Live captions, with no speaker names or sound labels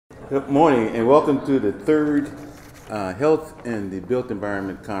Good morning and welcome to the third Health in the Built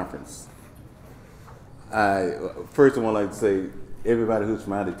Environment Conference. First I want to say, everybody who's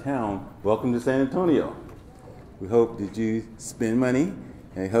from out of town, welcome to San Antonio. We hope that you spend money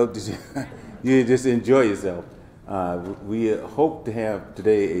and hope that you just enjoy yourself. We hope to have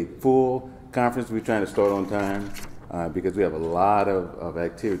today a full conference. We're trying to start on time because we have a lot of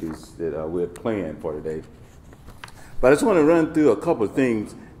activities that we're planned for today. But I just want to run through a couple of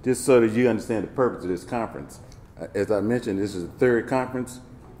things just so that you understand the purpose of this conference. As I mentioned, this is the third conference,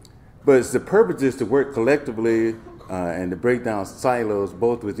 but the purpose is to work collectively and to break down silos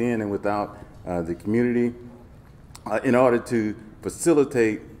both within and without the community in order to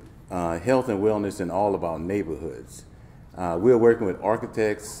facilitate health and wellness in all of our neighborhoods. We're working with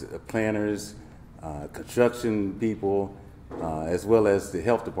architects, planners, construction people, as well as the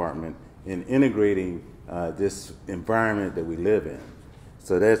health department in integrating this environment that we live in.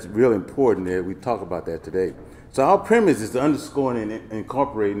 So that's really important that we talk about that today. So our premise is to underscore and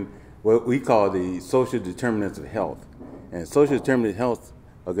incorporating what we call the social determinants of health. And social determinants of health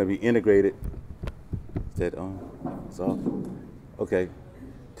are going to be integrated. Is that on? It's off? Okay.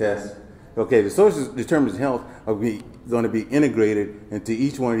 Test. Okay, the social determinants of health are going to be integrated into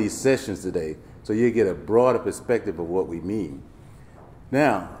each one of these sessions today. So you get a broader perspective of what we mean.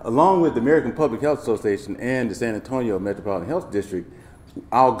 Now, along with the American Public Health Association and the San Antonio Metropolitan Health District,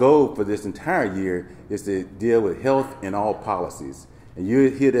 our goal for this entire year is to deal with health in all policies. And you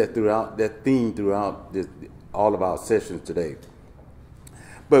hear that theme throughout all of our sessions today.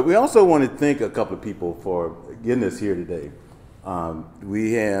 But we also want to thank a couple of people for getting us here today.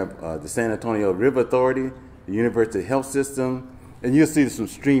 We have the San Antonio River Authority, the University Health System, and you'll see some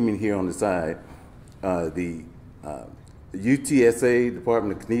streaming here on the side. The UTSA,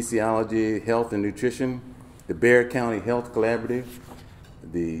 Department of Kinesiology, Health and Nutrition, the Bexar County Health Collaborative,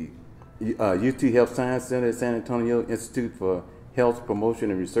 the UT Health Science Center at San Antonio Institute for Health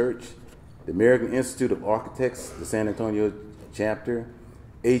Promotion and Research, the American Institute of Architects, the San Antonio chapter,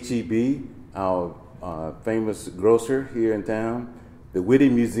 HEB, our famous grocer here in town, the Whitty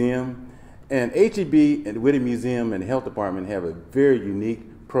Museum, and HEB and the Whitty Museum and the Health Department have a very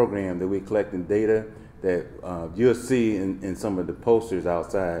unique program that we're collecting data that you'll see in some of the posters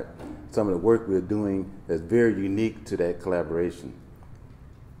outside, some of the work we're doing that's very unique to that collaboration.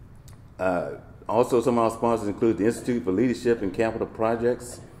 Also, some of our sponsors include the Institute for Leadership and Capital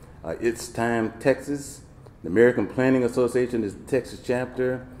Projects, It's Time Texas, the American Planning Association is the Texas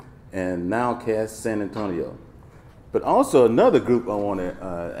chapter, and Nowcast San Antonio. But also another group I want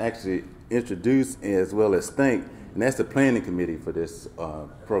to actually introduce as well as thank, and that's the planning committee for this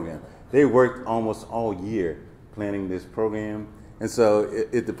program. They worked almost all year planning this program. And so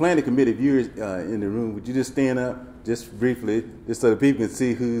if the planning committee viewers in the room, would you just stand up just briefly, just so that people can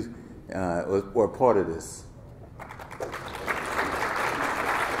see who were part of this?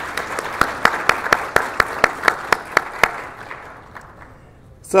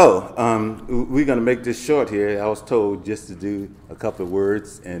 So we're going to make this short here. I was told just to do a couple of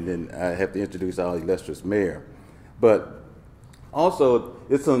words, and then I have to introduce our illustrious mayor. But also,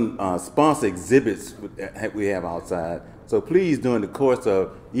 it's some sponsor exhibits that we have outside. So please, during the course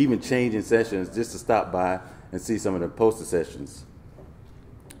of even changing sessions, just to stop by and see some of the poster sessions.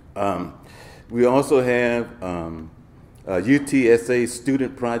 We also have a UTSA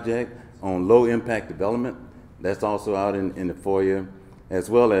student project on low-impact development. That's also out in the foyer, as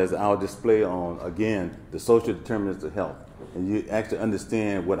well as our display on, again, the social determinants of health. And you actually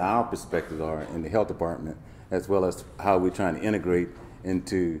understand what our perspectives are in the health department, as well as how we're trying to integrate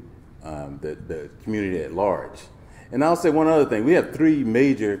into the community at large. And I'll say one other thing. We have three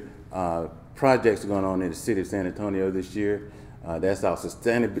major projects going on in the city of San Antonio this year. That's our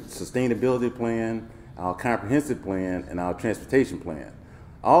sustainability plan, our comprehensive plan, and our transportation plan.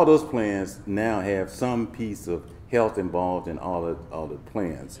 All those plans now have some piece of health involved in all the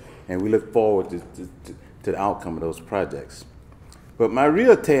plans, and we look forward to the outcome of those projects. But my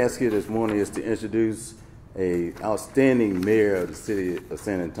real task here this morning is to introduce an outstanding mayor of the city of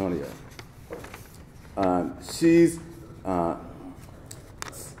San Antonio. She's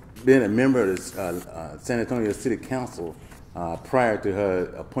been a member of the San Antonio City Council prior to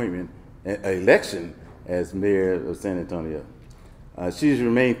her appointment, election as mayor of San Antonio. She's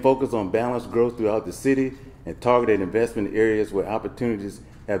remained focused on balanced growth throughout the city and targeted investment areas where opportunities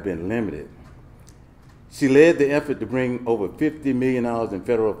have been limited. She led the effort to bring over $50 million in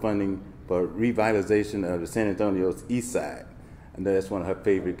federal funding for revitalization of the San Antonio's east side. I know that's one of her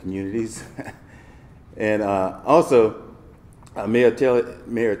favorite communities. And also, Mayor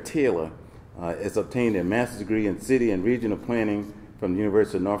Taylor has obtained a master's degree in city and regional planning from the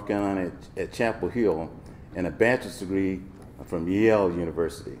University of North Carolina at Chapel Hill and a bachelor's degree from Yale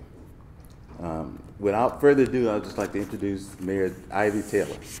University. Without further ado, I'd just like to introduce Mayor Ivy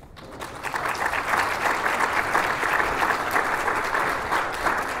Taylor.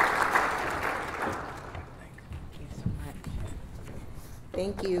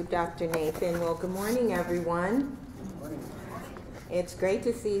 Thank you, Dr. Nathan. Well, good morning, everyone. It's great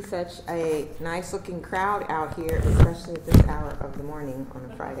to see such a nice-looking crowd out here, especially at this hour of the morning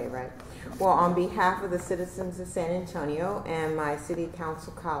on a Friday, right? Well, on behalf of the citizens of San Antonio and my city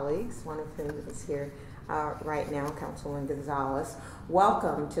council colleagues, one of whom is here right now, Councilwoman Gonzalez,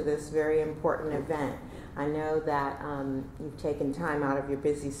 welcome to this very important event. I know that you've taken time out of your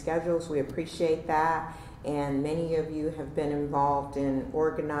busy schedules. We appreciate that. And many of you have been involved in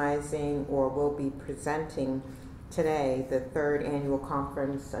organizing or will be presenting today the third annual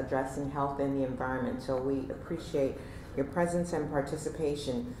conference addressing health and the environment. So we appreciate your presence and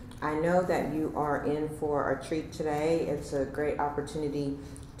participation. I know that you are in for a treat today. It's a great opportunity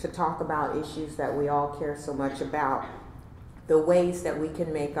to talk about issues that we all care so much about, the ways that we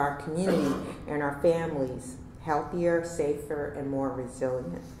can make our community and our families healthier, safer, and more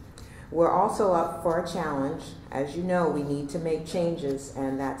resilient. We're also up for a challenge. As you know, we need to make changes,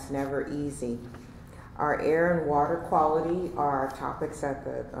 and that's never easy. Our air and water quality are topics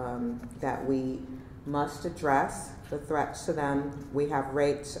that we must address, the threats to them. We have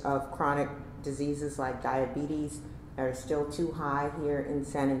rates of chronic diseases like diabetes that are still too high here in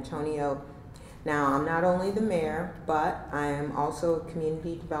San Antonio. Now, I'm not only the mayor, but I am also a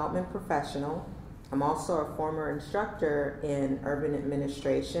community development professional. I'm also a former instructor in urban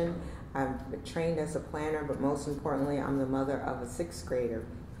administration. I've trained as a planner, but most importantly, I'm the mother of a 6th grader.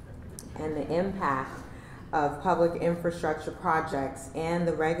 And the impact of public infrastructure projects and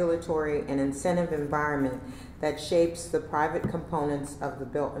the regulatory and incentive environment that shapes the private components of the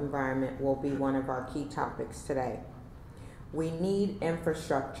built environment will be one of our key topics today. We need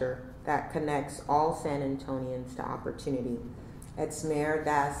infrastructure that connects all San Antonians to opportunity. As mayor,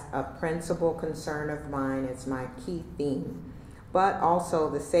 that's a principal concern of mine. It's my key theme. But also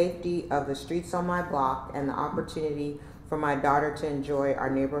the safety of the streets on my block and the opportunity for my daughter to enjoy our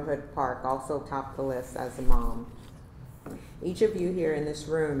neighborhood park also top the list as a mom. Each of you here in this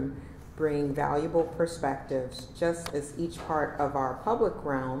room bring valuable perspectives, just as each part of our public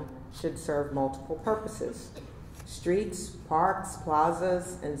realm should serve multiple purposes. Streets, parks,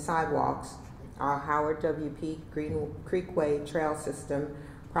 plazas, and sidewalks, our Howard W. Green Creekway trail system,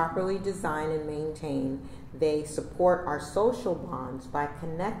 properly designed and maintained, they support our social bonds by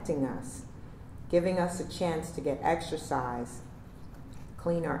connecting us, giving us a chance to get exercise,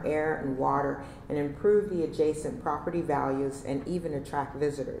 clean our air and water, and improve the adjacent property values and even attract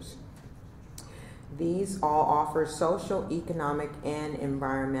visitors. These all offer social, economic, and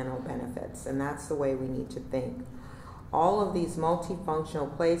environmental benefits, and that's the way we need to think. All of these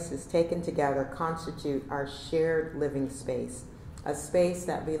multifunctional places taken together constitute our shared living space, a space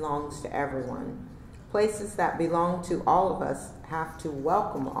that belongs to everyone. Places that belong to all of us have to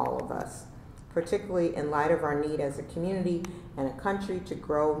welcome all of us, particularly in light of our need as a community and a country to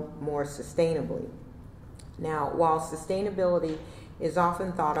grow more sustainably. Now, while sustainability is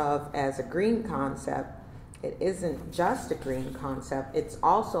often thought of as a green concept, it isn't just a green concept. It's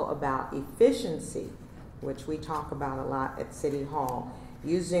also about efficiency, which we talk about a lot at City Hall,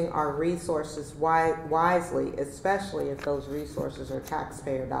 using our resources wisely, especially if those resources are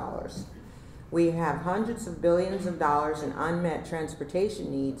taxpayer dollars. We have hundreds of billions of dollars in unmet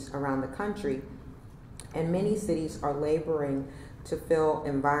transportation needs around the country, and many cities are laboring to fill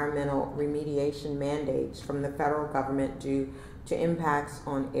environmental remediation mandates from the federal government due to impacts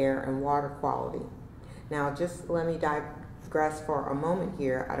on air and water quality. Now, just let me digress for a moment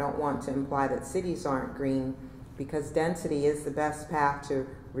here. I don't want to imply that cities aren't green, because density is the best path to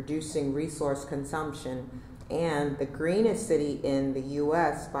reducing resource consumption. And the greenest city in the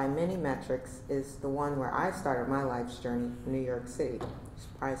U.S. by many metrics is the one where I started my life's journey, New York City.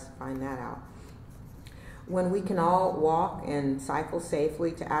 Surprised to find that out. When we can all walk and cycle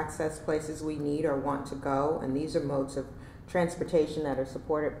safely to access places we need or want to go, and these are modes of transportation that are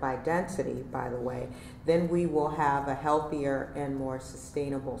supported by density, by the way, then we will have a healthier and more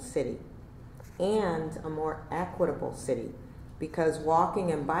sustainable city, and a more equitable city, because walking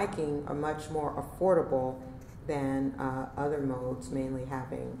and biking are much more affordable than other modes, mainly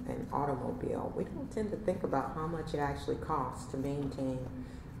having an automobile. We don't tend to think about how much it actually costs to maintain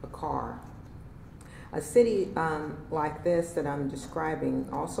a car. A city like this that I'm describing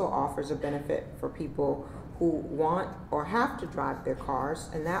also offers a benefit for people who want or have to drive their cars,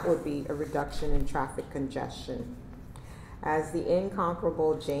 and that would be a reduction in traffic congestion. As the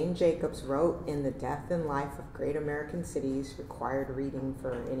incomparable Jane Jacobs wrote in The Death and Life of Great American Cities, required reading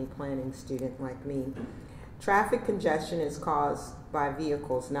for any planning student like me, traffic congestion is caused by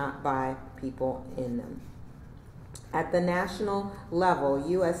vehicles, not by people in them. At the national level,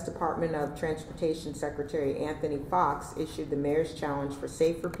 U.S. Department of Transportation Secretary Anthony Foxx issued the Mayor's Challenge for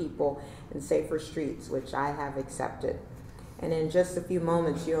Safer People and Safer Streets, which I have accepted. And in just a few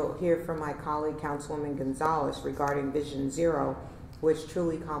moments, you'll hear from my colleague, Councilwoman Gonzalez, regarding Vision Zero, which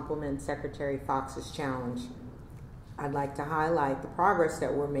truly complements Secretary Foxx's challenge. I'd like to highlight the progress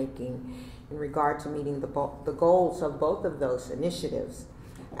that we're making in regard to meeting the goals of both of those initiatives.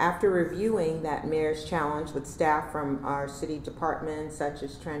 After reviewing that Mayor's Challenge with staff from our city departments, such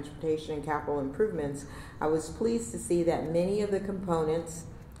as Transportation and Capital Improvements, I was pleased to see that many of the components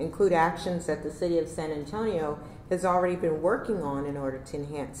include actions that the City of San Antonio has already been working on in order to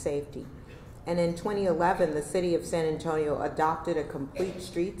enhance safety. And in 2011, the City of San Antonio adopted a complete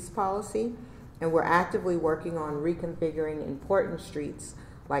streets policy, and we're actively working on reconfiguring important streets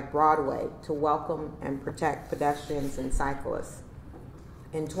like Broadway to welcome and protect pedestrians and cyclists.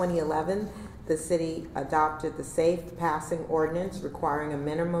 In 2011, the city adopted the Safe Passing Ordinance, requiring a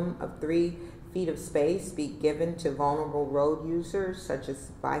minimum of 3 feet of space be given to vulnerable road users, such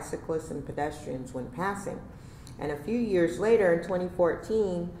as bicyclists and pedestrians when passing. And a few years later, in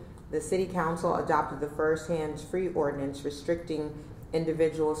 2014, the City Council adopted the first hands-free ordinance, restricting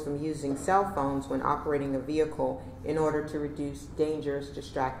individuals from using cell phones when operating a vehicle in order to reduce dangerous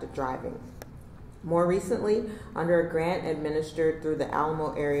distracted driving. More recently, under a grant administered through the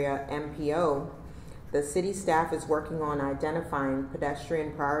Alamo Area MPO, the city staff is working on identifying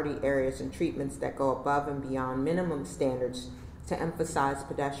pedestrian priority areas and treatments that go above and beyond minimum standards to emphasize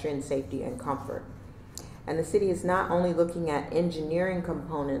pedestrian safety and comfort. And the city is not only looking at engineering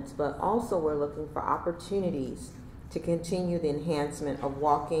components, but also we're looking for opportunities to continue the enhancement of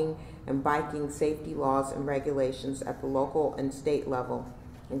walking and biking safety laws and regulations at the local and state level,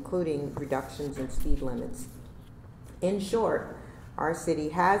 including reductions in speed limits. In short, our city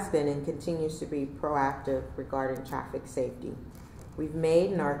has been and continues to be proactive regarding traffic safety. We've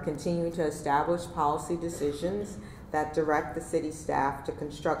made and are continuing to establish policy decisions that direct the city staff to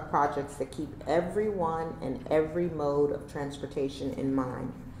construct projects that keep everyone and every mode of transportation in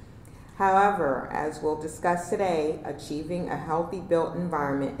mind. However, as we'll discuss today, achieving a healthy built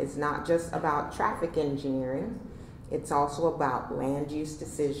environment is not just about traffic engineering. It's also about land use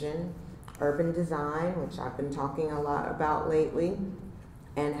decision, urban design, which I've been talking a lot about lately,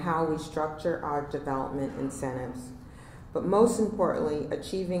 and how we structure our development incentives. But most importantly,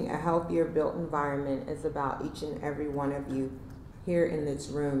 achieving a healthier built environment is about each and every one of you here in this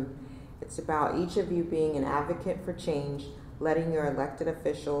room. It's about each of you being an advocate for change, letting your elected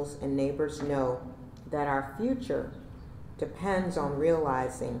officials and neighbors know that our future depends on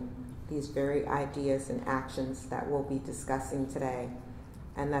realizing these very ideas and actions that we'll be discussing today,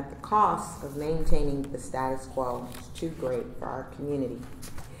 and that the cost of maintaining the status quo is too great for our community.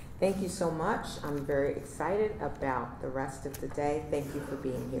 Thank you so much. I'm very excited about the rest of the day. Thank you for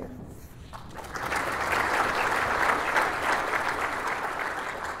being here.